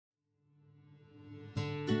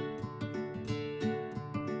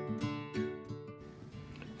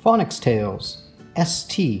Phonics Tales.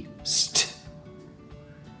 St. St.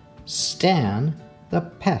 Stan the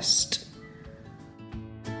Pest.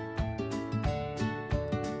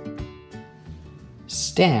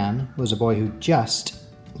 Stan was a boy who just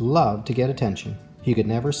loved to get attention. He could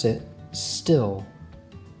never sit still.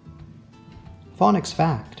 Phonics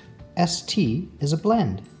fact: ST is a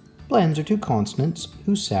blend. Blends are two consonants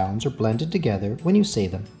whose sounds are blended together when you say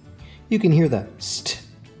them. You can hear the st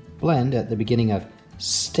blend at the beginning of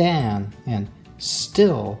stan and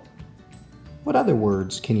still. What other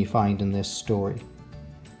words can you find in this story?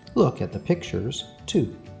 Look at the pictures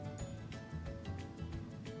too.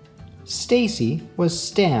 Stacy was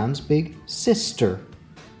Stan's big sister.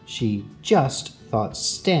 She just thought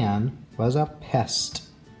Stan was a pest.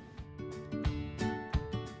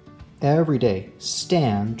 Every day,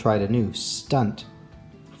 Stan tried a new stunt.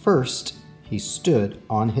 First, he stood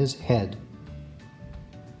on his head.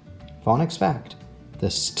 Phonics fact: the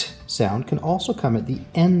st sound can also come at the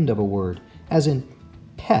end of a word, as in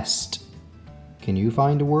pest. Can you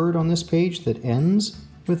find a word on this page that ends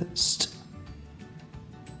with st?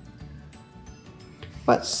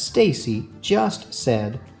 But Stacy just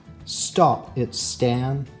said, "Stop it,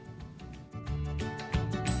 Stan."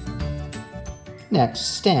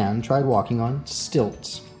 Next, Stan tried walking on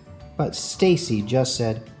stilts, but Stacy just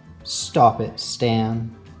said, "Stop it,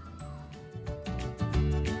 Stan."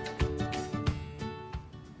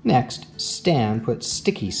 Next, Stan put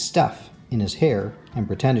sticky stuff in his hair and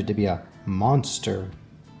pretended to be a monster.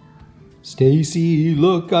 "Stacy,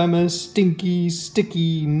 look, I'm a stinky,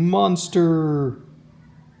 sticky monster."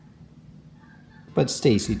 But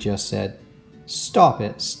Stacy just said, "Stop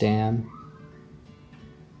it, Stan."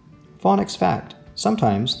 Phonics fact: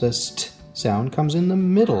 sometimes the st sound comes in the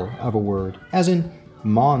middle of a word, as in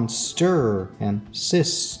monster and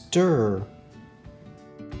sister.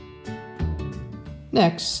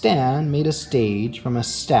 Next, Stan made a stage from a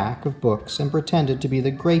stack of books and pretended to be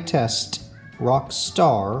the greatest rock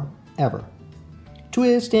star ever.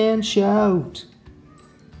 "Twist and shout."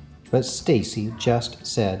 But Stacy just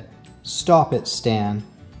said, "Stop it, Stan.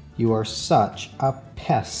 You are such a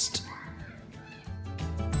pest."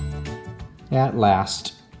 At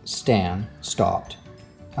last, Stan stopped.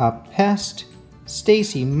 "A pest?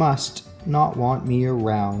 Stacy must not want me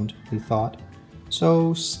around," he thought.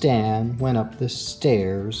 So Stan went up the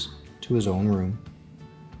stairs to his own room.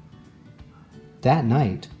 That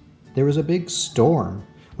night, there was a big storm.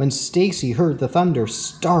 When Stacy heard the thunder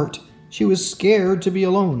start, she was scared to be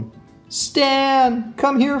alone. "Stan,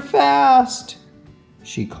 come here fast!"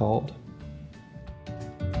 she called.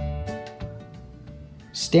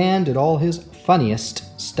 Stan did all his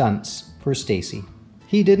funniest stunts for Stacy.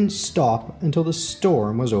 He didn't stop until the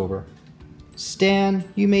storm was over. "Stan,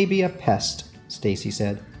 you may be a pest," Stacy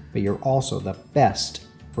said, "but you're also the best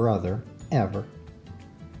brother ever."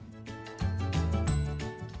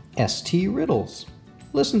 ST riddles.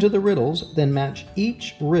 Listen to the riddles, then match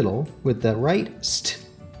each riddle with the right st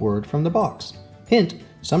word from the box. Hint: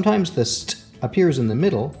 sometimes the st appears in the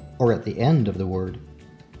middle or at the end of the word.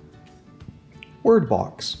 Word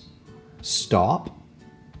box: stop,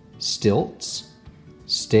 stilts,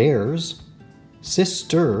 stairs,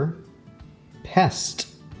 sister, pest,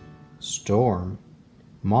 storm,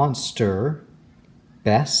 monster,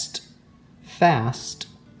 best, fast,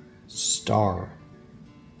 star.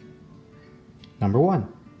 Number 1.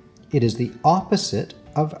 It is the opposite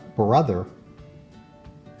of brother.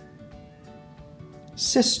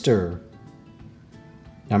 Sister.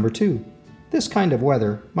 Number 2. This kind of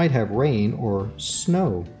weather might have rain or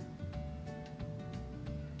snow.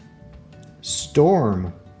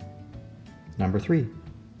 Storm. Number 3.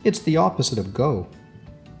 It's the opposite of go.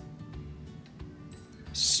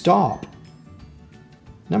 Stop.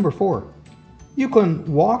 Number 4. You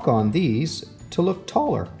can walk on these to look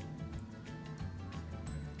taller.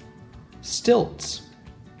 Stilts.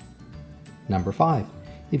 Number 5.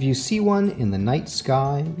 If you see one in the night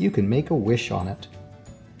sky, you can make a wish on it.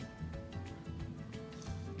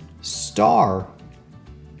 Star.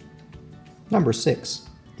 Number 6.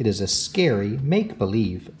 It is a scary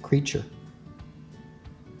make-believe creature.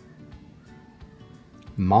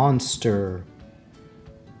 Monster.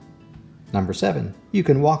 Number 7. You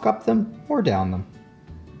can walk up them or down them.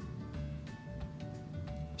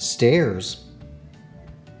 Stairs.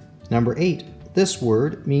 Number 8. This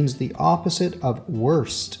word means the opposite of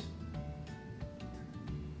worst.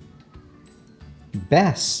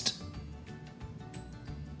 Best.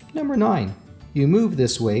 Number 9. You move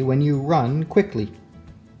this way when you run quickly.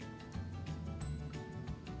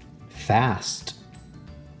 Fast.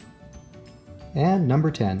 And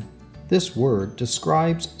number 10. This word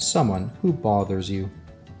describes someone who bothers you.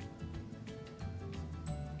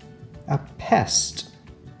 pest.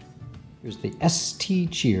 Here's the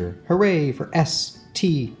ST cheer. Hooray for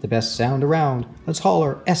ST, the best sound around. Let's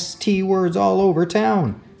holler ST words all over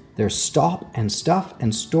town. There's stop and stuff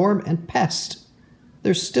and storm and pest.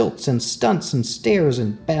 There's stilts and stunts and stares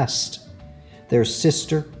and best. There's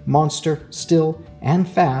sister, monster, still and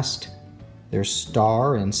fast. There's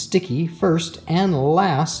star and sticky, first and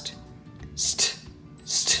last. St,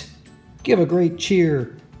 st, give a great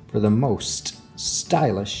cheer for the most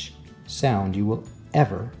stylish sound you will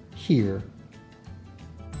ever hear.